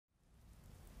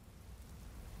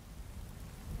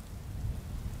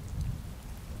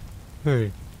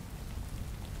Hey.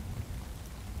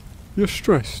 You're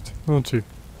stressed, aren't you?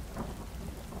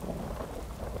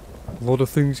 A lot of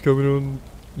things going on,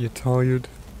 you're tired.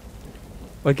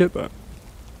 I get that.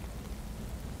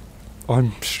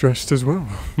 I'm stressed as well.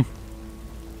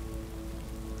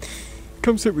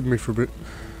 Come sit with me for a bit.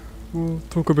 We'll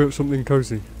talk about something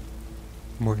cozy.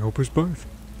 Might help us both.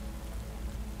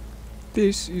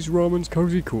 This is Ramen's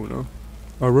Cozy Corner,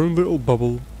 our own little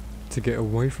bubble to get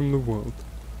away from the world.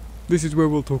 This is where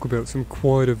we'll talk about some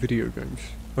quieter video games,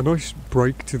 a nice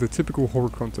break to the typical horror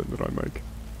content that I make.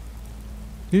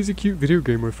 Here's a cute video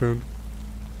game I found.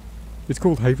 It's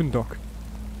called Havendock.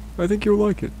 I think you'll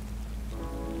like it.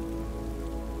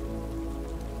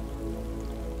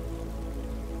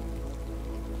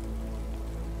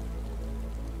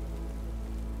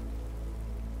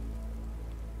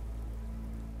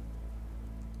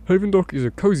 Havendock is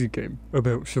a cozy game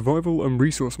about survival and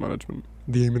resource management.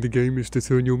 The aim of the game is to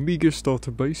turn your meager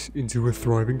starter base into a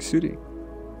thriving city.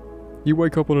 You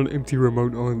wake up on an empty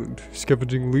remote island,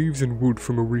 scavenging leaves and wood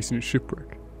from a recent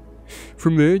shipwreck.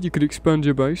 From there, you can expand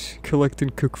your base, collect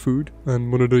and cook food, and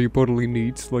monitor your bodily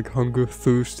needs like hunger,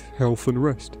 thirst, health and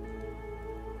rest.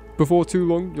 Before too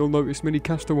long, you'll notice many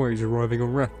castaways arriving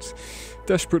on rafts,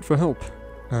 desperate for help,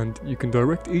 and you can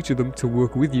direct each of them to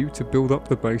work with you to build up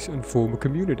the base and form a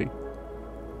community.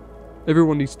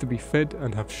 Everyone needs to be fed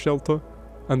and have shelter,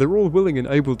 and they're all willing and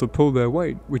able to pull their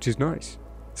weight, which is nice.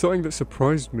 Something that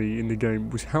surprised me in the game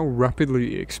was how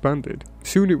rapidly it expanded.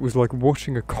 Soon it was like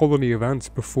watching a colony of ants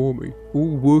before me,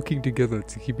 all working together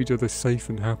to keep each other safe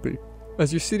and happy.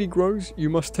 As your city grows, you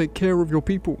must take care of your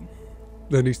people.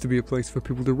 There needs to be a place for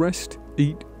people to rest,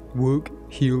 eat, work,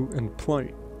 heal and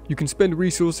play. You can spend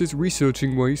resources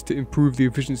researching ways to improve the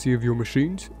efficiency of your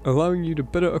machines, allowing you to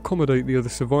better accommodate the other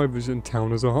survivors and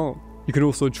town as a whole. You can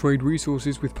also trade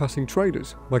resources with passing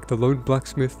traders, like the lone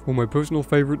blacksmith or my personal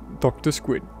favourite, Dr.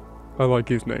 Squid. I like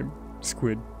his name,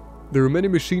 Squid. There are many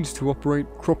machines to operate,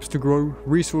 crops to grow,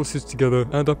 resources to gather,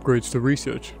 and upgrades to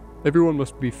research. Everyone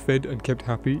must be fed and kept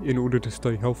happy in order to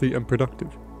stay healthy and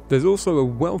productive. There's also a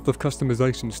wealth of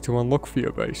customizations to unlock for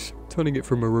your base, turning it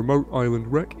from a remote island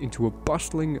wreck into a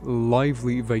bustling,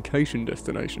 lively vacation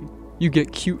destination. You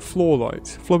get cute floor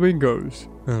lights, flamingos,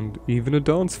 and even a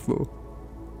dance floor.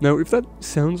 Now, if that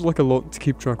sounds like a lot to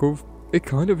keep track of, it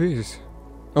kind of is.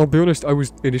 I'll be honest, I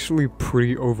was initially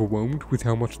pretty overwhelmed with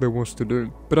how much there was to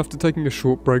do, but after taking a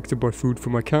short break to buy food for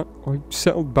my cat, I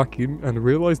settled back in and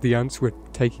realised the ants were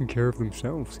taking care of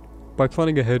themselves. By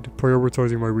planning ahead,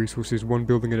 prioritising my resources one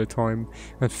building at a time,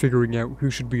 and figuring out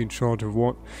who should be in charge of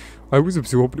what, I was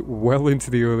absorbed well into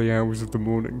the early hours of the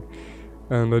morning,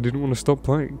 and I didn't want to stop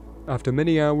playing. After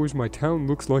many hours, my town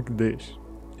looks like this.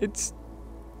 It's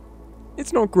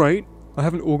not great. I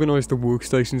haven't organised the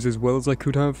workstations as well as I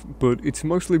could have, but it's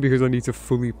mostly because I need to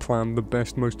fully plan the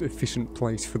best, most efficient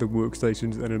place for the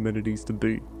workstations and amenities to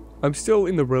be. I'm still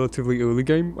in the relatively early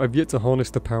game. I've yet to harness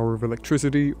the power of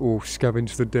electricity or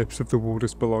scavenge the depths of the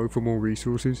waters below for more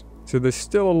resources, so there's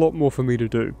still a lot more for me to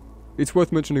do. It's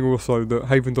worth mentioning also that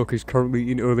Havendock is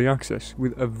currently in early access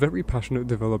with a very passionate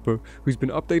developer who's been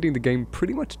updating the game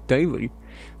pretty much daily,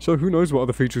 so who knows what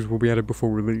other features will be added before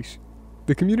release.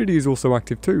 The community is also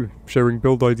active too, sharing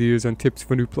build ideas and tips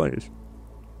for new players.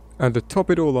 And to top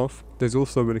it all off, there's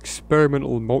also an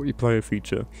experimental multiplayer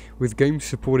feature with games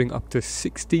supporting up to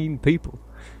 16 people,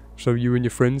 so you and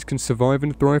your friends can survive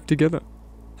and thrive together.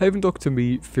 Havendock to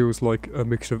me feels like a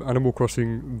mix of Animal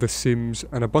Crossing, The Sims,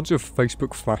 and a bunch of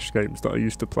Facebook Flash games that I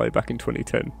used to play back in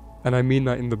 2010, and I mean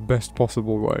that in the best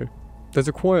possible way. There's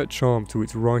a quiet charm to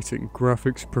its writing,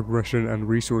 graphics, progression, and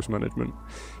resource management.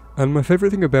 And my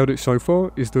favourite thing about it so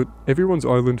far is that everyone's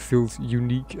island feels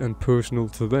unique and personal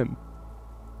to them.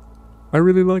 I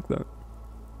really like that.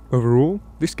 Overall,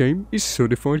 this game is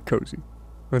certified cozy,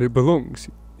 and it belongs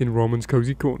in Ramen's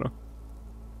Cozy Corner.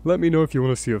 Let me know if you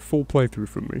want to see a full playthrough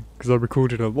from me, because I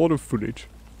recorded a lot of footage,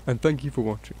 and thank you for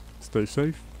watching. Stay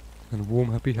safe, and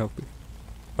warm, happy, healthy.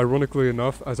 Ironically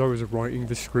enough, as I was writing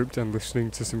the script and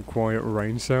listening to some quiet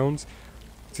rain sounds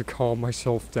to calm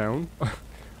myself down,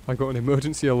 I got an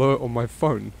emergency alert on my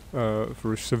phone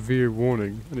for a severe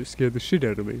warning, and it scared the shit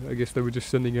out of me. I guess they were just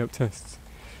sending out tests.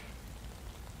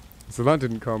 So that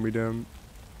didn't calm me down,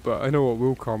 but I know what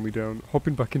will calm me down,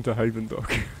 hopping back into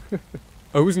Havendock.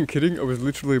 I wasn't kidding, I was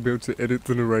literally about to edit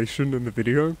the narration in the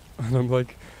video, and I'm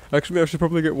like, actually I should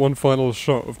probably get one final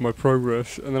shot of my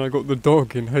progress, and then I got the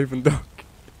dog in Havendock.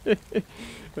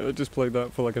 And I just played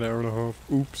that for like an hour and a half.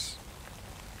 Oops.